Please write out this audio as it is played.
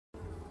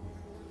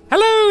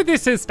Hello,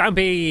 this is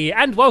Stampy,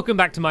 and welcome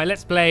back to my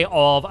Let's Play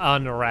of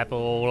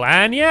Unravel.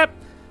 And yep,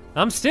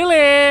 I'm still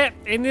here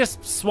in this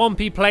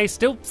swampy place,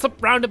 still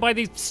surrounded by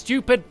these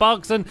stupid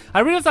bugs. And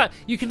I realized that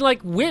you can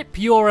like whip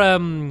your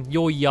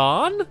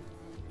yarn,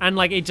 and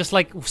like it just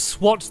like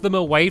swats them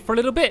away for a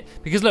little bit.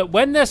 Because look,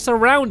 when they're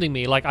surrounding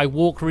me, like I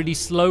walk really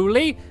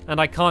slowly and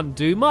I can't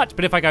do much.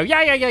 But if I go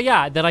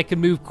yeah, then I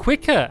can move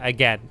quicker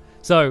again.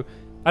 So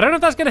I don't know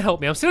if that's gonna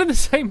help me. I'm still in the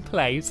same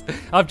place.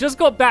 I've just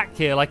got back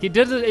here. Like it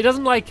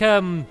doesn't like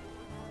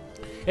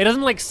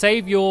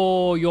save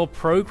your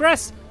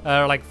progress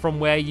like from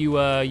where you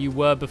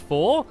were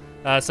before.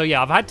 So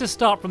yeah, I've had to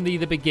start from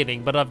the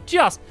beginning, but I've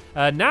just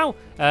now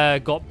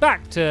got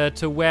back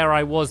to where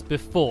I was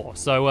before.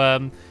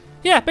 So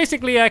yeah,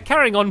 basically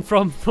carrying on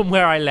from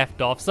where I left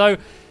off. So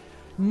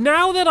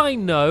now that I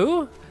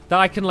know that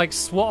I can like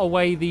swat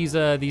away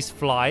these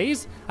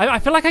flies, I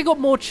feel like I got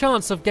more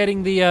chance of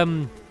getting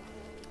the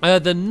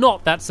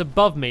knot that's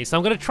above me. So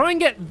I'm going to try and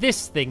get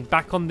this thing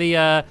back on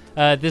the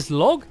this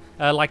log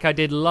like I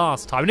did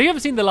last time. And if you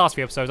haven't seen the last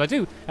few episodes, I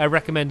do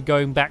recommend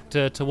going back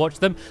to watch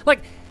them.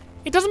 Like,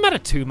 it doesn't matter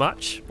too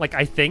much, like,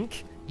 I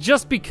think.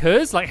 Just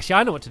because, like, actually,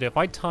 I know what to do. If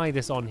I tie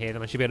this on here,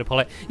 then I should be able to pull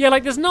it. Yeah,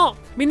 like, there's not...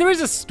 I mean, there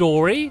is a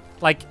story.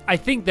 Like, I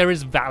think there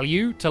is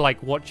value to,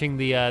 like, watching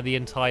the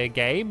entire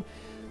game.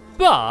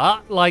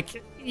 But,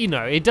 like... you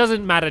know, it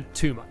doesn't matter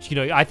too much. You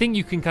know, I think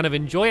you can kind of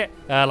enjoy it,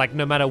 like,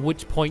 no matter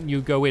which point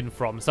you go in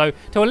from. So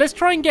let's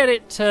try and get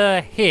it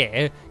to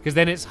here, because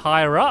then it's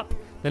higher up.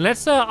 Then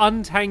let's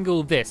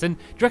untangle this. And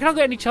do you reckon I'll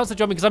get any chance of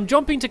jumping? Because I'm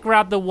jumping to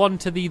grab the one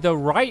to the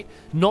right,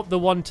 not the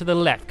one to the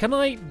left. Can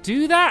I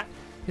do that?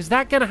 Is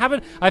that going to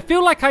happen? I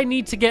feel like I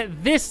need to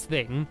get this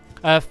thing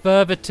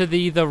further to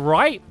the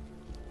right.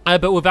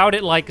 But without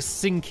it like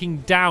sinking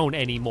down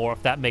anymore,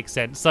 if that makes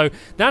sense. So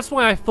that's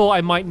why I thought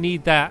I might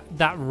need that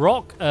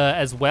rock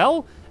as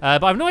well.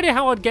 But I have no idea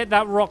how I'd get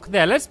that rock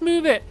there. Let's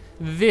move it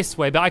this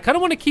way. But I kind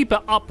of want to keep it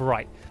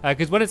upright.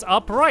 Because when it's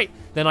upright,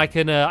 then I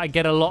can I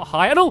get a lot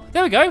higher. Oh,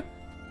 there we go.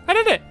 I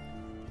did it.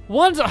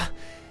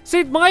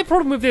 See, my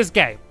problem with this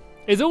game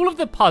is all of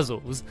the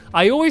puzzles,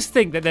 I always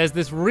think that there's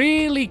this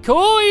really cool...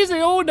 Oh, easy.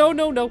 Oh,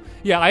 no.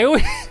 Yeah, I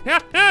always...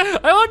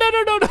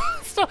 Oh, no.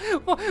 Stop.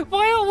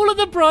 Why are all of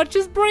the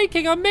branches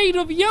breaking? I'm made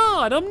of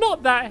yarn. I'm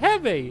not that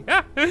heavy.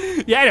 Yeah,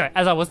 anyway,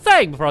 as I was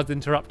saying before I was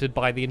interrupted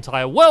by the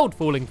entire world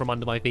falling from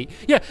under my feet.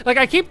 Yeah, like,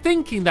 I keep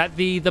thinking that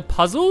the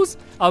puzzles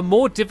are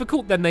more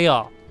difficult than they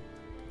are.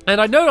 And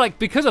I know, like,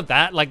 because of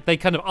that, like, they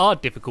kind of are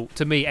difficult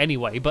to me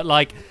anyway. But,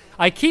 like,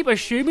 I keep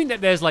assuming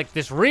that there's, like,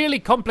 this really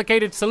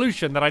complicated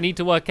solution that I need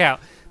to work out.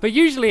 But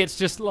usually it's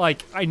just,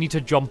 like, I need to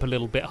jump a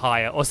little bit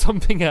higher or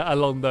something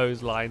along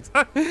those lines.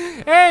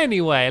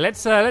 Anyway,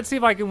 let's see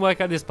if I can work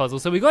out this puzzle.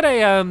 So we got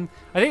a,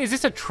 I think, is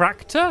this a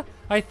tractor?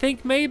 I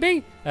think,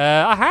 maybe?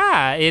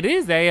 Aha! It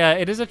is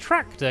a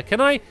tractor.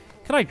 Can I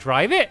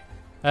drive it?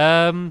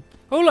 Oh,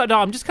 look, no,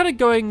 I'm just kind of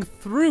going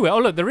through it. Oh,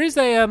 look, there is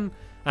a,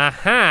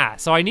 aha,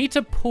 so I need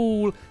to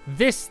pull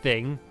this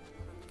thing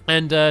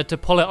and to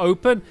pull it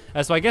open.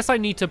 So I guess I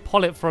need to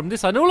pull it from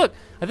this side. Oh, look,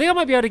 I think I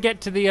might be able to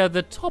get to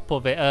the top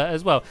of it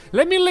as well.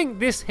 Let me link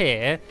this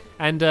here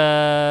and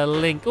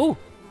link... Oh,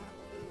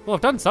 well,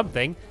 I've done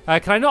something.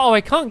 Can I not? Oh,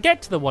 I can't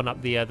get to the one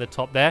up the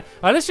top there.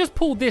 Let's just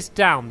pull this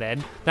down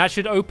then. That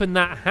should open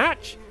that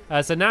hatch.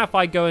 So now if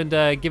I go and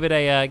give it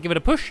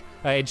a push,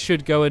 it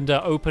should go and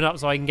open up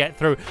so I can get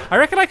through. I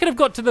reckon I could have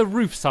got to the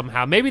roof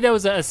somehow. Maybe there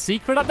was a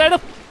secret up there. No.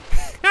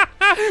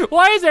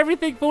 Why is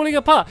everything falling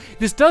apart?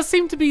 This does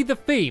seem to be the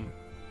theme.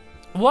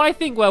 What I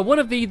think, well, one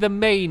of the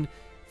main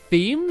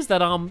themes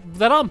that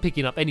I'm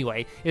picking up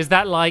anyway is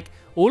that like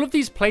all of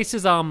these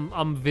places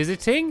I'm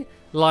visiting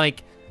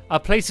like are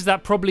places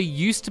that probably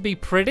used to be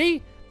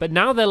pretty, but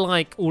now they're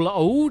like all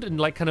old and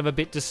like kind of a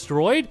bit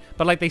destroyed,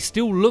 but like they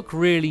still look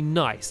really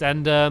nice.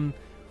 And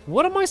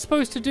what am I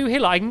supposed to do here?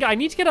 Like, I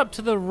need to get up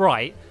to the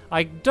right.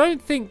 I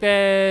don't think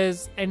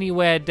there's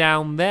anywhere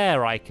down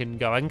there I can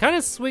go. I can kind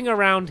of swing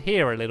around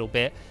here a little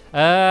bit.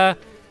 So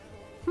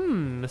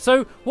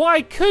what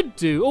I could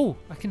do... Oh,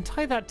 I can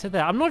tie that to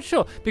there. I'm not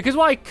sure. Because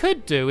what I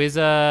could do is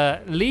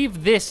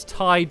leave this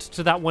tied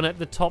to that one at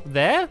the top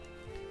there.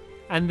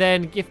 And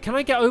then, can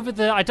I get over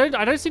the... I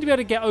don't seem to be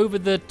able to get over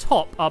the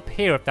top up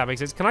here, if that makes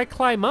sense. Can I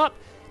climb up?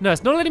 No,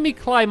 it's not letting me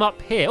climb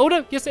up here. Oh,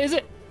 no. Yes, is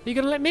it? Are you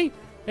going to let me?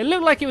 It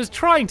looked like it was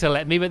trying to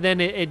let me, but then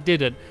it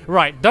didn't.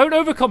 Right, don't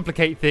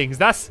overcomplicate things.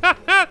 That's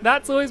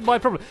always my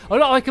problem. Oh,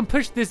 no, I can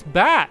push this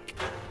back.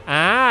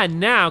 Ah,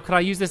 now, can I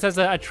use this as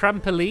a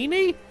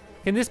trampoline?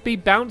 Can this be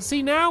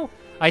bouncy now?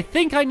 I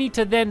think I need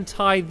to then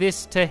tie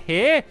this to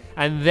here,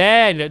 and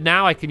then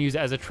now I can use it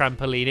as a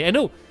trampoline. And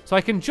oh, so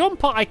I can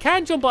jump up. I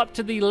can jump up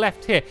to the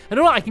left here. And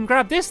all right, I can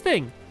grab this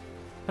thing.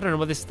 I don't know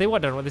what this thing. I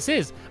don't know what this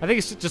is. I think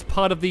it's just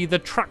part of the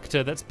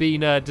tractor that's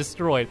been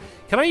destroyed.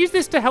 Can I use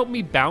this to help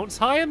me bounce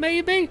higher,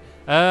 maybe?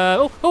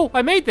 Oh,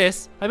 I made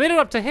this. I made it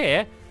up to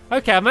here.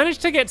 Okay, I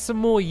managed to get some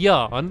more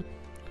yarn,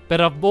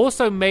 but I've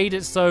also made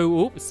it so...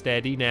 Oh,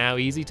 steady now,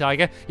 easy,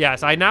 tiger.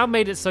 Yes, I now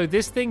made it so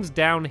this thing's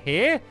down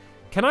here.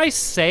 Can I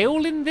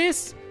sail in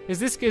this? Is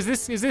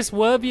this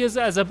worthy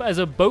as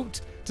a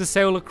boat to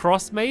sail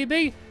across,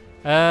 maybe?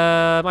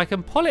 I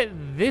can pull it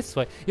this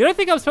way. You don't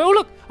think I'm supposed... Oh,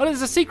 look! Oh,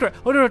 there's a secret!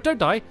 Oh, no, don't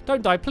die.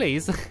 Don't die,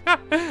 please.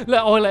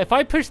 Look, if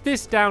I push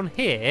this down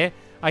here,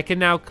 I can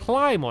now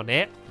climb on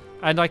it,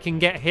 and I can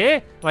get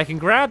here, and I can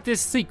grab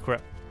this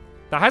secret.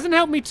 That hasn't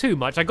helped me too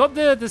much. I got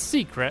the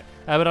secret,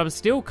 but I'm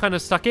still kind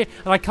of stuck here.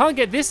 And I can't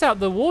get this out of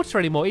the water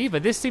anymore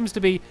either. This seems to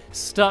be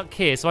stuck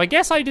here. So I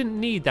guess I didn't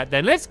need that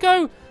then. Let's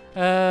go.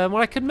 Well,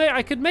 I could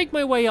make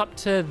my way up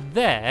to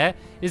there.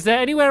 Is there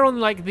anywhere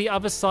on, like, the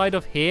other side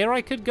of here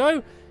I could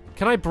go?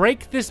 Can I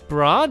break this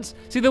branch?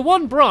 See, the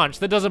one branch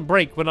that doesn't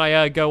break when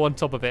I go on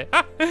top of it.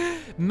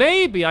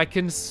 Maybe I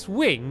can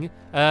swing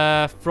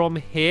from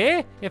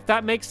here, if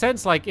that makes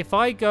sense. Like, if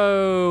I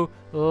go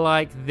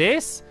like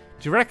this...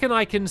 Do you reckon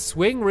I can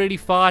swing really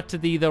far to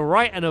the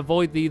right and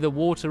avoid the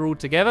water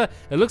altogether?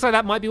 It looks like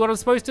that might be what I'm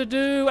supposed to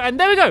do. And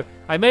there we go.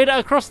 I made it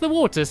across the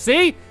water.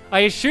 See?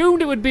 I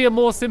assumed it would be a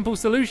more simple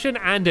solution,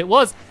 and it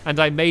was. And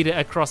I made it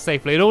across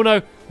safely. And oh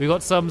no, we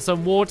got some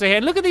water here.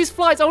 And look at these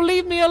flights. Oh,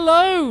 leave me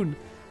alone.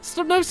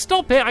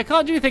 Stop it. I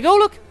can't do anything. Oh,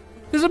 look.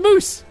 There's a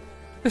moose.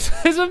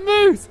 There's a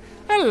moose.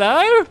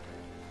 Hello.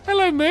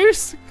 Hello,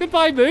 moose.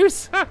 Goodbye,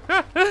 moose.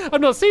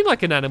 I've not seen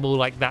like an animal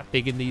like that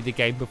big in the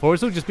game before.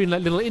 It's all just been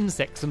like little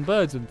insects and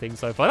birds and things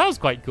so far. That was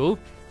quite cool.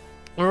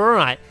 All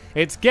right,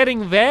 it's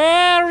getting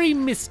very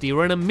misty.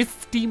 We're in a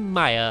misty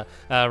mire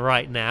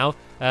right now.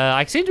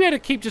 I seem to be able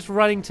to keep just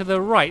running to the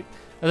right.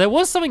 There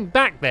was something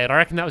back there. I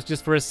reckon that was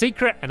just for a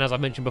secret. And as I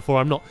mentioned before,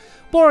 I'm not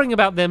boring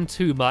about them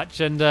too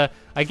much. And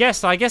I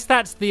guess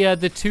that's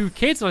the two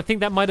kids. And I think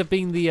that might have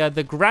been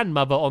the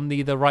grandmother on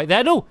the right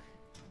there. No.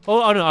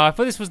 Oh, no, I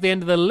thought this was the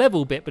end of the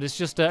level bit, but it's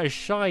just a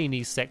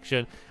shiny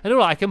section. And all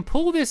right, I can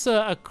pull this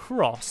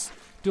across.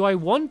 Do I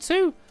want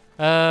to?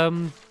 I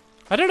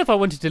don't know if I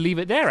wanted to leave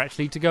it there,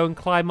 actually, to go and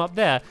climb up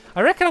there.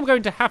 I reckon I'm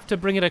going to have to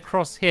bring it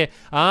across here.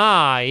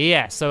 Ah,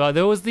 yeah, so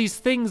there was these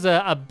things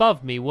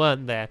above me,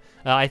 weren't there?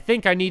 I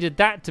think I needed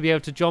that to be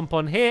able to jump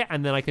on here,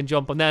 and then I can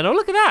jump on there. And oh,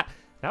 look at that.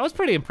 That was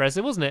pretty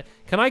impressive, wasn't it?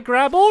 Can I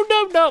grab?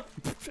 Oh, no.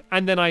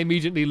 And then I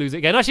immediately lose it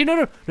again. Actually,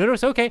 no,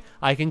 it's okay.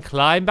 I can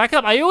climb back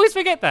up. I always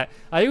forget that.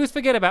 I always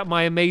forget about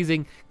my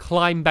amazing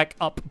climb back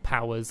up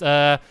powers.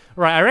 Right,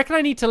 I reckon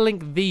I need to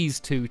link these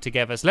two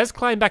together. So let's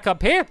climb back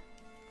up here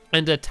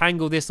and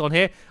tangle this on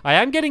here.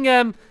 I'm getting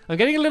a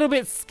little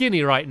bit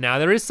skinny right now.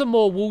 There is some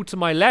more wool to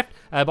my left,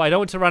 but I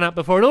don't want to run out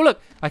before. And oh,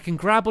 look, I can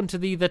grab onto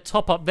the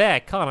top up there,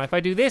 can't I? If I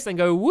do this and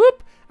go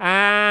whoop,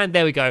 and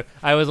there we go.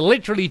 I was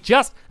literally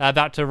just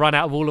about to run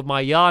out of all of my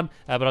yarn,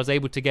 but I was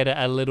able to get it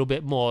a little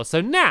bit more.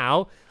 So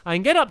now I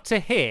can get up to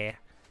here.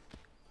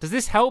 Does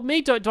this help me?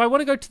 Do I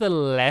want to go to the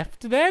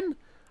left then?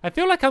 I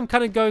feel like I'm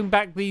kind of going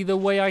back the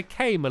way I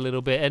came a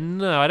little bit. And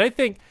no, I don't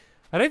think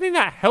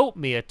that helped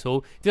me at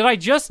all. Did I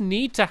just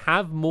need to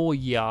have more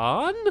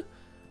yarn?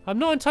 I'm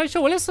not entirely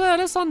sure. Well,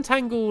 let's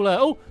untangle.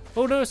 Oh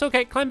no, it's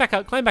okay. Climb back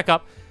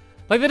up.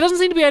 Like, there doesn't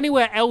seem to be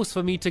anywhere else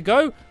for me to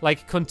go,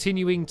 like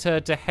continuing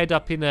to head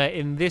up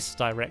in this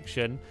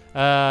direction.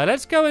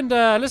 Let's go and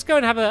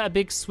have a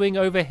big swing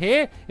over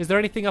here. Is there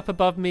anything up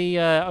above me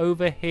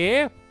over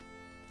here?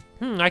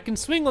 I can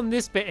swing on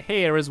this bit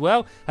here as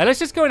well. Let's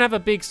just go and have a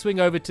big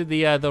swing over to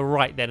the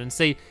right then and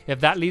see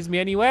if that leads me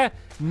anywhere.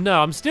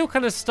 No, I'm still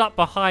kind of stuck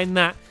behind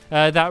that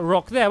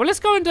rock there. Well, let's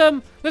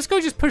go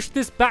just push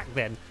this back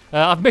then.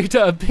 I've made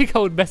a big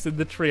old mess in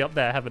the tree up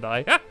there, haven't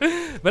I?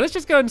 But let's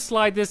just go and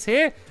slide this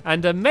here.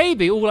 And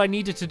maybe all I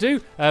needed to do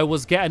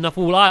was get enough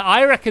wool.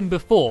 I reckon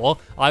before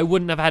I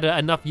wouldn't have had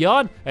enough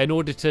yarn in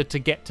order to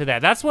get to there.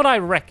 That's what I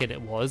reckon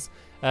it was.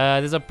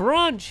 There's a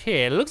branch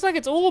here. It looks like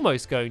it's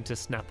almost going to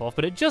snap off,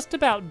 but it just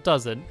about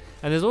doesn't.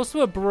 And there's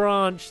also a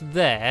branch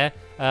there.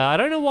 I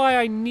don't know why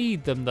I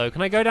need them, though.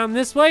 Can I go down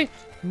this way?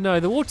 No,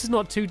 the water's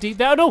not too deep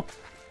there. Oh, no.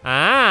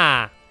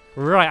 Ah.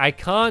 Right, I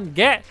can't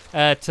get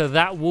to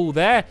that wall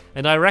there,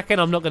 and I reckon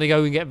I'm not going to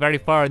go and get very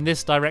far in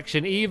this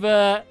direction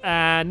either.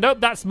 And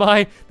nope, that's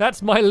my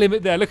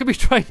limit there. Look at me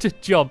trying to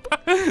jump.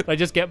 I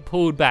just get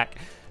pulled back.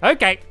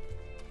 Okay,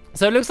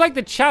 so it looks like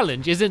the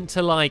challenge isn't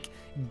to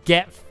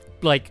get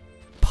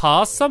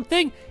past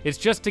something. It's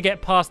just to get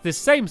past this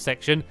same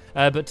section,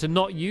 but to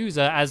not use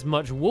as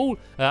much wool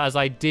as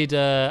I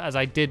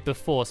did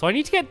before. So I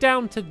need to get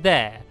down to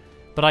there,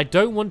 but I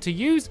don't want to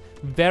use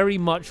very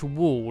much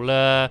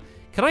wool.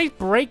 Can I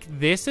break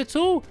this at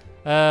all?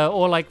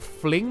 Or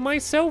fling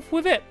myself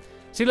with it?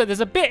 See, look, there's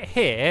a bit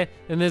here,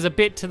 and there's a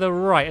bit to the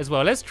right as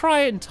well. Let's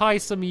try and tie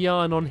some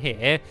yarn on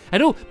here.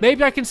 And oh,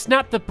 maybe I can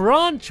snap the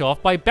branch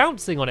off by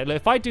bouncing on it. Look,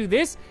 if I do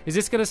this, is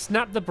this going to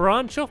snap the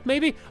branch off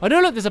maybe? Oh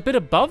no, look, there's a bit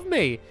above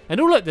me. And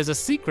oh look, there's a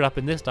secret up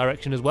in this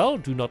direction as well.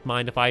 Do not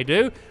mind if I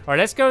do. All right,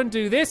 let's go and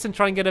do this and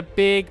try and get a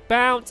big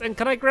bounce. And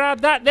can I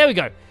grab that? There we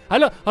go. Oh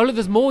look,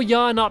 there's more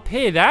yarn up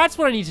here. That's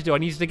what I need to do. I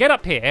need to get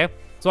up here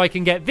so I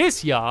can get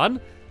this yarn,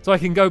 so I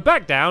can go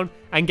back down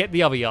and get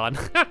the other yarn.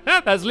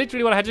 That's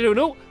literally what I had to do.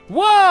 No,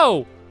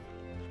 whoa!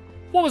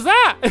 What was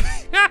that?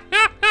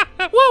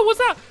 Whoa, what's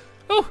that?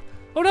 Oh,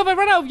 Oh no, have I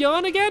run out of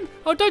yarn again?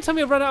 Oh, don't tell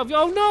me I've run out of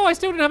yarn. Oh no, I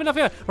still didn't have enough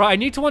yarn. Right, I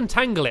need to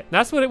untangle it.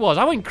 That's what it was.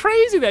 I went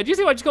crazy there. Do you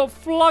see? I just got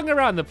flung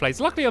around the place.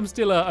 Luckily, I'm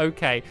still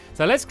okay.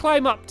 So let's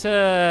climb up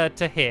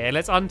to here.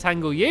 Let's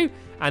untangle you.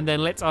 And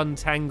then let's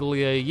untangle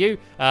you.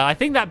 I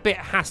think that bit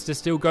has to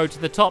still go to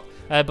the top,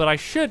 but I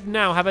should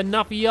now have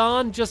enough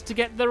yarn just to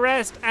get the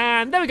rest.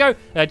 And there we go.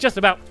 Just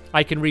about.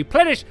 I can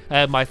replenish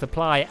my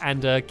supply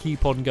and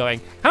keep on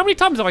going. How many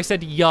times have I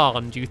said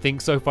yarn, do you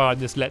think, so far in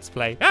this Let's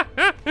Play?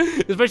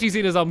 Especially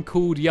seeing as I'm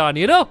called Yarn,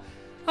 you know?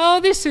 Oh,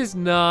 this is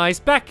nice.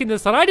 Back in the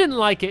sun. I didn't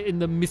like it in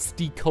the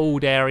misty,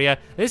 cold area.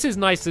 This is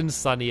nice and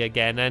sunny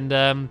again.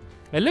 And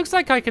it looks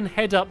like I can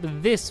head up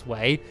this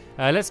way.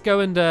 Let's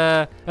go and...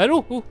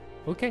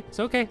 okay, it's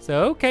okay.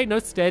 So, okay, no,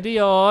 steady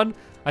on.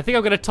 I think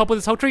I'm going to topple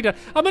this whole tree down.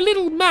 I'm a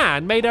little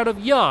man made out of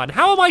yarn.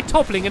 How am I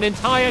toppling an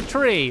entire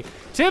tree?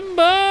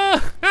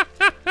 Timber!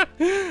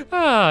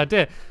 Ah,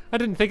 dear. I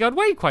didn't think I'd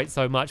weigh quite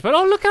so much, but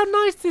oh, look how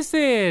nice this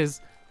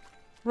is.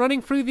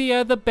 Running through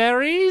the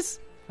berries.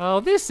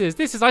 Oh, this is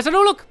nice. And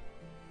oh, look,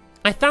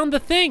 I found the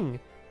thing.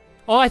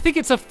 Oh, I think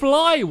it's a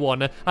fly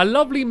one. A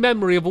lovely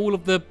memory of all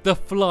of the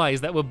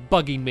flies that were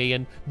bugging me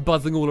and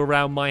buzzing all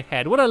around my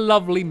head. What a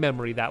lovely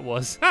memory that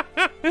was.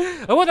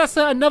 Oh, well, that's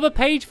another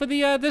page for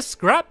the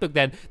scrapbook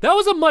then. That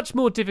was a much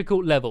more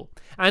difficult level.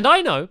 And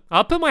I know,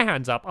 I'll put my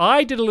hands up,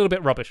 I did a little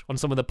bit rubbish on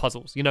some of the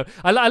puzzles. You know,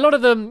 a lot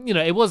of them, you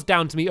know, it was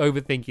down to me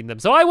overthinking them.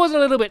 So I was a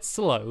little bit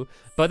slow,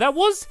 but it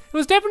was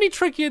definitely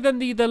trickier than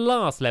the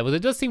last levels.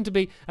 It does seem to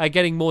be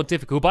getting more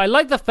difficult. But I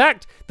like the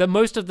fact that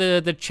most of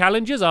the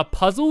challenges are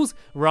puzzles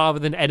rather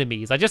than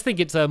enemies. I just think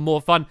it's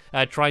more fun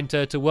trying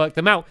to work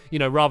them out, you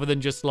know, rather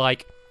than just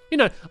like... You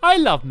know, I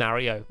love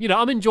Mario. You know,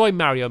 I'm enjoying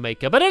Mario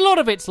Maker, but a lot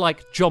of it's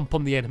like jump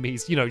on the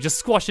enemies. You know, just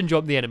squash and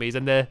jump the enemies,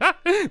 and there's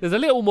a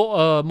little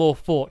more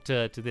thought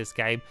to this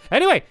game.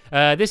 Anyway,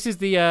 this is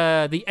the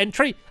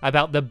entry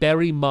about the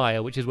Berry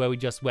Mire, which is where we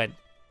just went.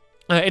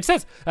 It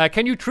says,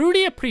 can you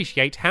truly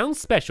appreciate how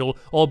special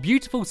or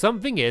beautiful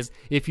something is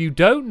if you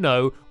don't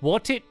know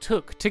what it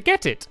took to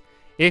get it?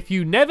 If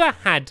you never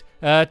had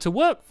to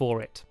work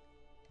for it?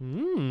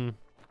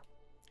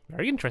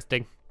 Very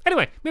interesting.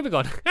 Anyway, moving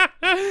on.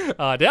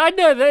 Oh, I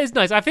know, that is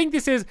nice. I think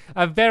this is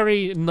a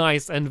very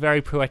nice and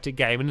very poetic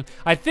game. And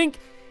I think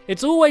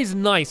it's always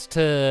nice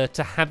to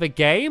have a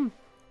game,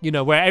 you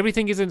know, where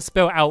everything isn't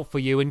spelled out for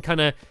you and kind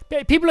of...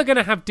 People are going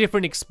to have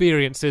different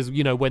experiences,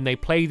 you know, when they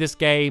play this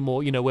game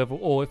or, you know,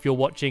 or if you're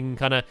watching,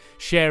 kind of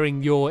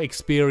sharing your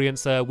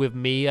experience with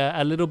me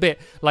a little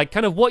bit. Like,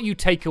 kind of what you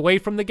take away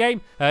from the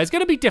game is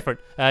going to be different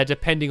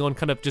depending on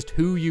kind of just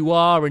who you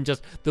are and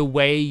just the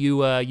way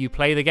you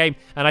play the game.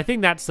 And I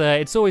think that's...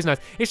 it's always nice.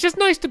 It's just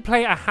nice to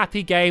play a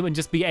happy game and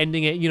just be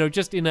ending it, you know,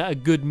 just in a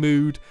good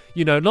mood.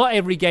 You know, not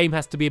every game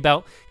has to be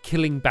about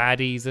killing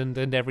baddies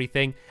and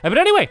everything. But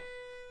anyway...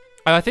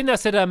 I think that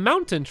said a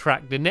mountain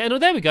track, didn't it? And oh,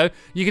 there we go.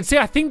 You can see,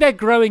 I think they're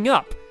growing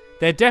up.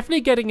 They're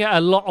definitely getting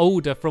a lot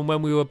older from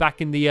when we were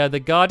back in the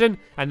garden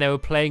and they were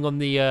playing on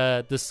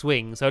the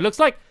swing. So it looks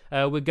like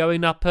we're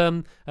going up,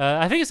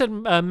 I think it said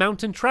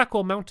mountain track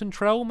or mountain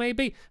trail,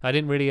 maybe. I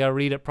didn't really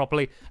read it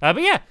properly.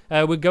 But yeah,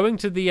 we're going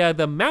to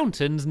the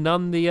mountains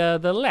none the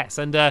less.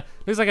 And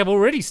looks like I've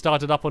already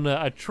started up on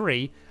a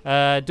tree.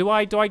 Do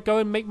I go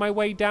and make my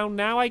way down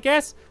now, I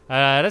guess?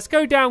 Let's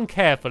go down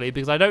carefully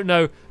because I don't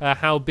know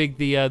how big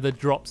the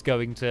drop's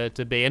going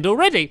to be. And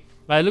already...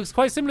 it looks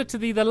quite similar to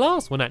the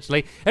last one,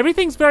 actually.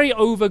 Everything's very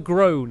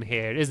overgrown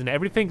here, isn't it?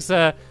 Everything's,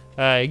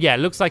 yeah,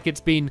 looks like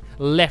it's been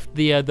left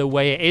the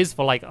way it is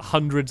for, like,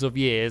 hundreds of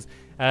years.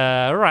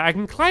 Right, I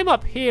can climb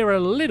up here a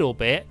little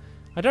bit.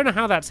 I don't know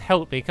how that's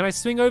helped me. Can I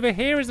swing over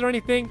here? Is there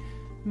anything?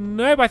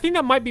 No, but I think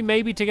that might be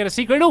maybe to get a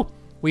secret. Oh,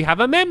 we have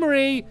a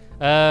memory.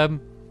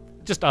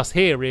 Just us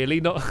here, really,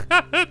 not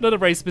not a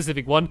very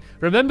specific one.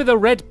 Remember the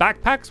red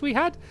backpacks we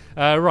had?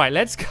 Right,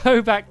 let's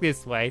go back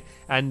this way.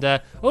 And,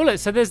 oh, look,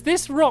 so there's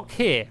this rock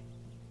here.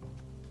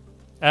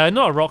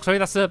 Not a rock, sorry,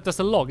 that's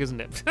a log, isn't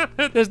it?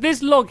 There's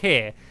this log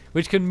here,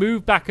 which can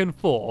move back and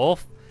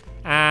forth.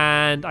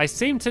 And I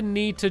seem to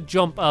need to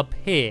jump up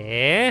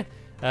here.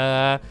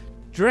 Do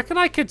you reckon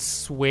I could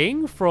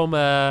swing from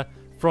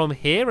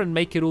here and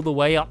make it all the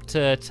way up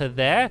to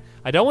there?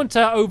 I don't want to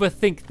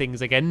overthink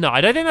things again. No,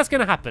 I don't think that's going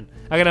to happen.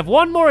 I'm going to have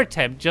one more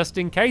attempt just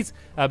in case.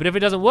 But if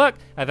it doesn't work,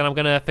 then I'm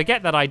going to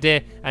forget that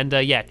idea and,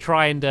 yeah,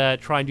 try and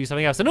do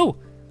something else. And, oh,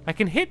 I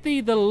can hit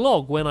the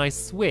log when I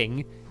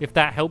swing, if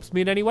that helps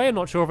me in any way. I'm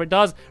not sure if it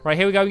does. Right,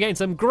 here we go. I'm getting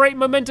some great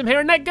momentum here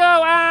and let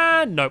go.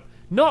 And nope,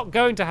 not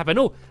going to happen.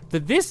 Oh,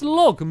 this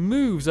log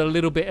moves a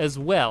little bit as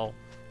well.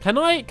 Can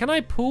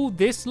I pull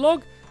this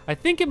log? I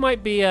think it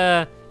might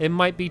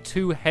be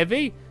too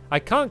heavy. I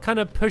can't kind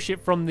of push it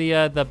from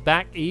the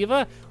back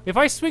either. If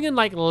I swing and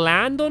like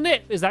land on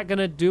it, is that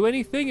gonna do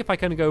anything? If I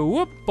kind of go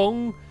whoop,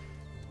 bong.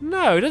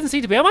 No, it doesn't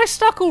seem to be. Am I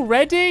stuck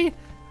already?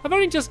 I've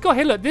only just got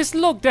here. Look, this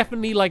log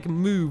definitely like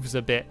moves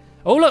a bit.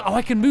 Oh look, oh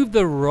I can move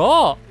the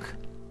rock.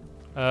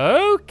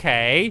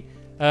 Okay.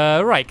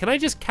 Right, can I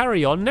just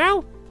carry on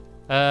now?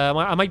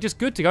 Am I just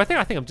good to go? I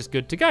think I'm just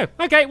good to go.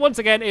 Okay, once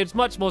again, it's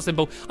much more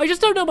simple. I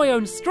just don't know my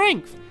own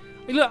strength.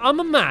 look, I'm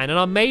a man and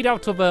I'm made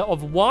out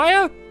of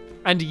wire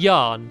and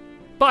yarn.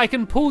 But I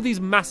can pull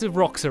these massive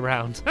rocks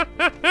around.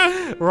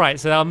 Right,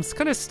 so I'm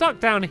kind of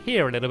stuck down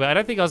here a little bit. I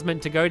don't think I was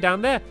meant to go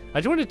down there. I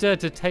just wanted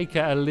to take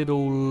a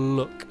little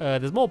look.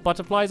 There's more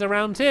butterflies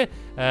around here.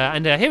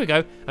 And here we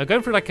go. I'm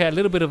going through like a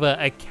little bit of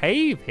a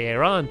cave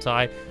here, aren't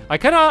I? I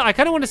kind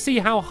of want to see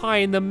how high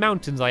in the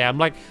mountains I am.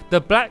 Like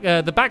the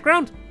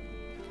background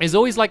is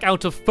always like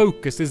out of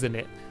focus, isn't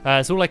it?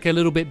 It's all like a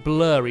little bit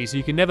blurry, so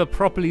you can never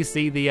properly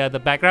see the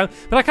background.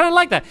 But I kind of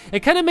like that. It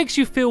kind of makes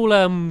you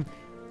feel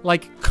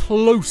like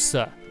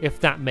closer, if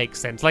that makes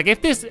sense. Like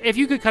if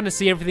you could kind of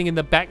see everything in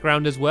the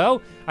background as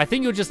well, I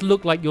think you'll just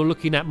look like you're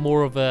looking at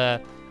more of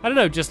a, I don't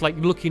know, just like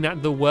looking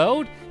at the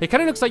world. It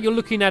kind of looks like you're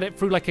looking at it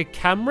through like a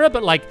camera,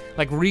 but like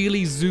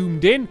really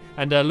zoomed in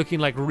and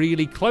looking like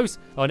really close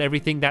on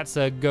everything that's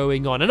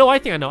going on. And I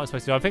think I know what I'm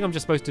supposed to do. I think I'm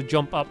just supposed to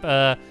jump up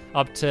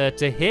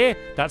to here.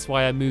 That's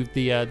why I moved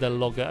the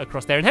logger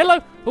across there. And hello,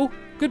 oh,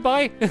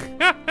 goodbye.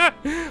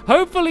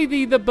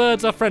 Hopefully the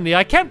birds are friendly.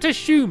 I kept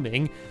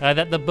assuming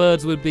that the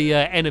birds would be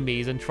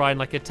enemies and try and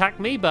like attack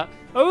me, but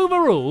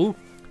overall,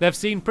 they've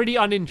seemed pretty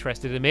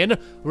uninterested in me. And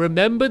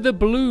remember the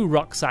blue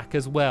rucksack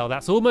as well.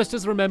 That's almost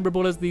as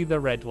rememberable as the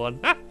red one.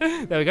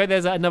 There we go.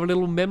 There's another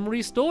little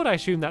memory stored. I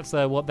assume that's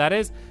what that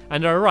is.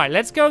 And all right,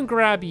 let's go and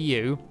grab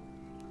you.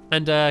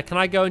 And can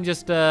I go and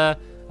just,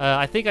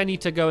 I think I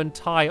need to go and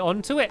tie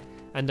onto it.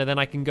 And then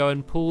I can go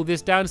and pull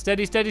this down.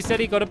 Steady, steady,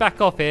 steady. Got to back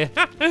off here.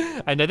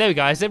 And there we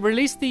go. Has it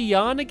released the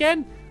yarn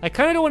again? I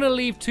kind of don't want to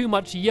leave too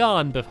much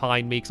yarn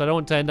behind me because I don't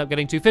want to end up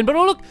getting too thin. But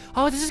oh, look.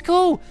 Oh, this is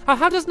cool.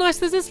 How nice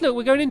does this look?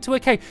 We're going into a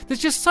cave. There's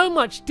just so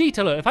much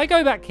detail. Look, if I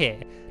go back here,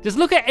 just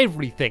look at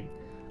everything.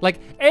 Like,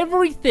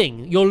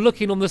 everything you're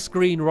looking on the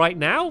screen right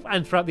now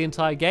and throughout the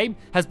entire game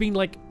has been,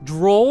 like,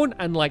 drawn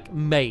and, like,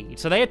 made.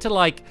 So they had to,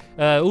 like,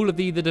 all of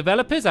the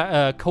developers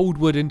at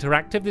Coldwood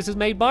Interactive, this is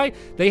made by,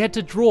 they had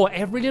to draw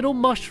every little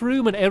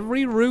mushroom and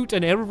every root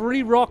and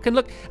every rock. And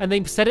look, and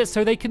they set it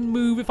so they can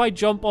move if I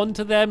jump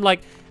onto them.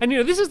 Like, and, you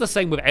know, this is the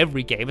same with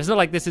every game. It's not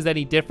like this is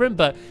any different,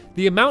 but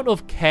the amount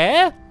of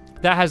care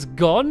that has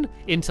gone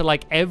into,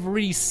 like,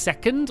 every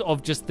second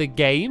of just the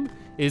game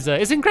is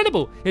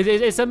incredible.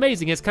 It's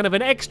amazing. It's kind of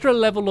an extra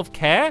level of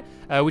care,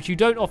 which you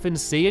don't often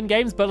see in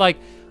games. But like,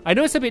 I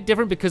know it's a bit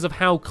different because of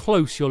how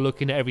close you're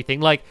looking at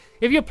everything. Like,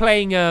 if you're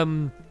playing,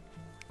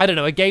 I don't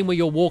know, a game where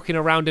you're walking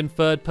around in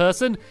third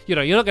person, you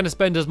know, you're not going to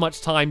spend as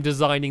much time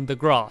designing the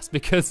grass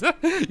because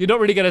you're not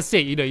really going to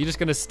see it. You know, you're just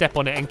going to step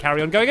on it and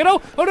carry on going. And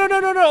oh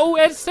no, oh,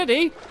 Ed,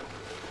 steady.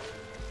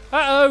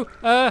 Climb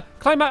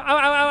out.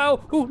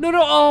 Ow. Oh, no.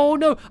 Oh,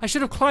 no. I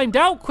should have climbed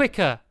out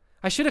quicker.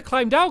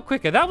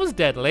 That was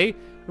deadly.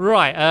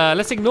 Right,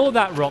 let's ignore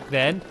that rock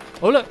then.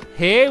 Oh, look,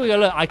 here we go.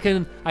 Look, I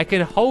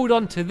can hold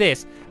on to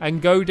this and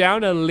go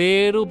down a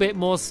little bit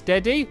more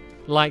steady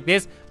like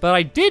this. But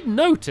I did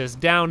notice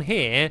down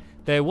here,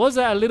 there was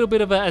a little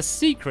bit of a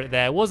secret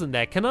there, wasn't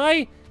there?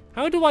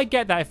 How do I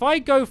get that? If I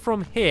go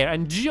from here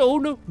and, oh,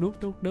 no,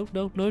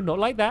 not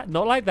like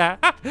that.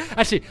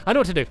 Actually, I know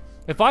what to do.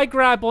 If I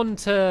grab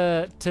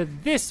onto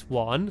this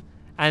one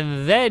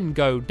and then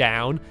go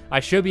down,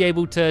 I should be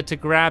able to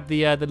grab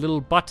the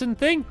little button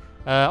thing.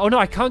 Oh no,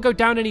 I can't go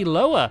down any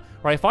lower.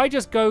 Right, if I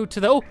just go to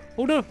the,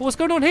 oh no, what's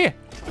going on here?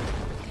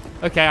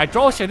 Okay, I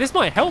draw shit. This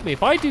might help me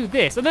if I do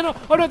this. And then,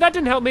 oh no, that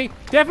didn't help me.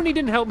 Definitely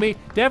didn't help me.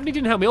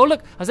 Oh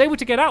look, I was able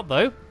to get out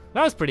though.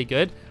 That was pretty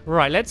good.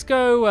 Right, let's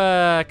go.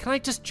 Can I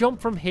just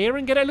jump from here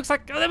and get it? It looks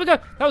like, oh, there we go.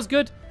 That was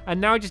good. And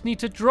now I just need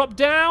to drop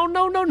down.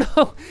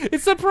 No.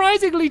 It's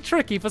surprisingly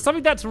tricky for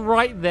something that's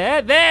right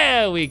there.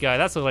 There we go.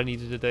 That's all I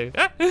needed to do.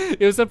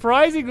 It was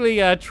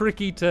surprisingly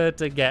tricky to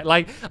get.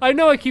 Like, I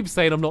know I keep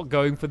saying I'm not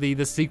going for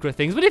the secret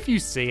things, but if you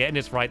see it and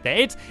it's right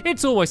there,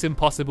 it's almost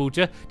impossible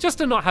just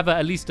to not have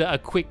at least a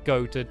quick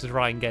go to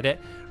try and get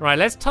it. Right,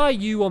 let's tie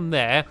you on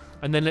there,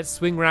 and then let's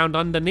swing around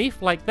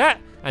underneath like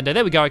that. And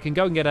there we go. I can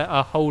go and get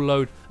a whole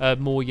load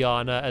more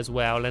yarn as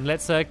well. And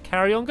let's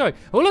carry on going.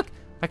 Oh, look.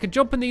 I can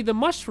jump in the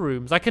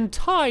mushrooms. I can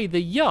tie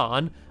the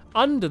yarn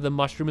under the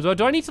mushroom as well.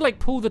 Do I need to, like,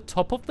 pull the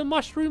top of the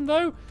mushroom,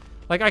 though?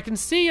 Like, I can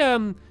see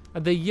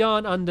the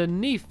yarn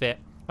underneath it.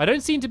 I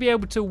don't seem to be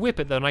able to whip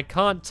it, though, and I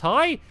can't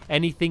tie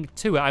anything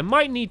to it. I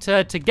might need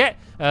to get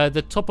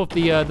the top of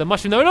the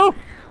mushroom. No.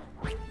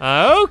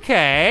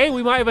 Okay,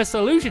 we might have a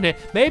solution here.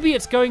 Maybe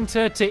it's going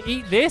to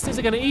eat this. Is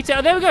it going to eat it?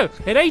 Oh, there we go.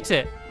 It ate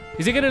it.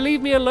 Is it going to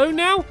leave me alone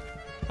now?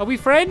 Are we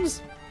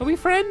friends?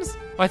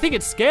 I think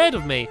it's scared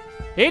of me.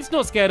 It's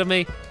not scared of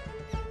me.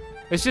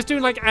 It's just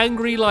doing like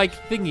angry like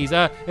thingies.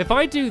 If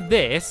I do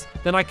this,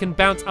 then I can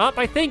bounce up,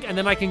 I think, and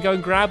then I can go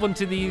and grab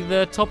onto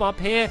the top up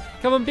here.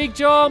 Come on, big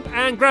jump,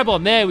 and grab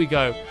on. There we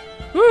go.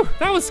 Whew,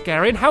 that was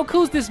scary. And how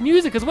cool is this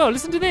music as well?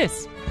 Listen to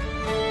this.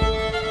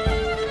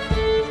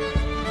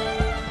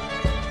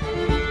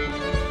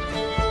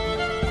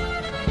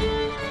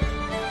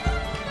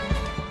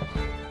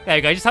 There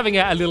you go, just having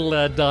a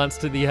little dance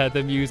to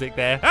the music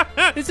there.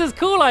 This is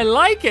cool, I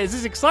like it. This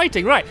is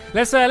exciting. Right,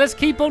 let's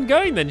keep on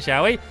going then,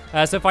 shall we?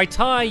 So if I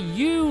tie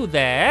you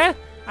there,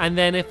 And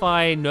then if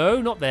I,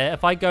 no, not there.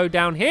 If I go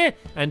down here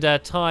and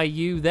tie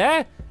you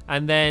there,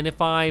 and then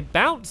if I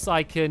bounce,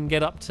 I can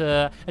get up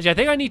to, actually, I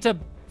think I need to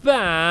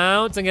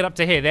bounce and get up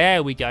to here.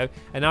 There we go.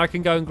 And now I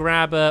can go and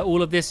grab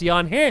all of this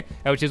yarn here,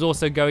 which is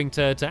also going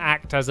to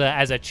act as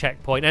a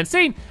checkpoint. And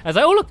seen as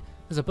I, oh look,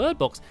 there's a bird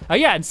box.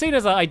 Yeah, and seeing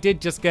as I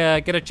did just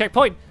get a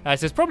checkpoint, so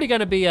it's probably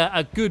going to be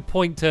a good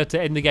point to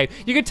end the game.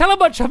 You can tell how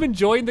much I'm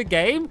enjoying the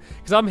game,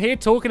 because I'm here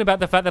talking about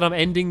the fact that I'm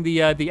ending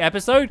the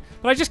episode,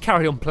 but I just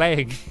carry on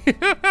playing.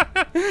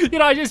 You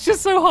know, it's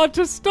just so hard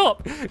to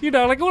stop. You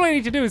know, like all I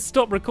need to do is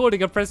stop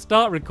recording and press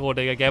start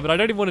recording again, but I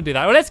don't even want to do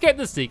that. Well, let's get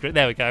the secret.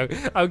 There we go.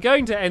 I'm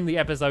going to end the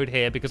episode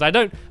here because I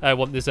don't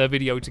want this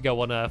video to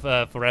go on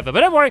forever. But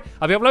don't worry,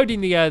 I'll be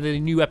uploading the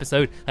new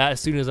episode as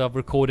soon as I've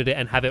recorded it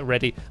and have it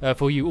ready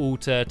for you all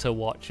to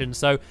watch. And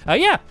so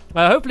yeah,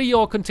 hopefully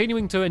you're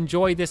continuing to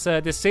enjoy this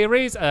this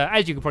series.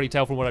 As you can probably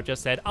tell from what I've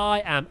just said,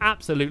 I am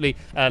absolutely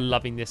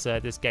loving this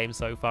this game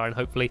so far, and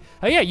hopefully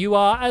yeah, you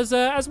are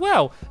as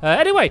well.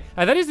 Anyway,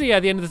 that is the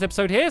end of this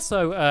episode here.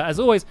 So as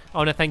always, I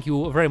want to thank you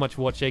all very much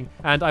for watching,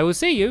 and I will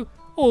see you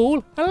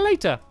all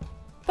later.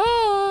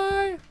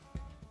 Bye.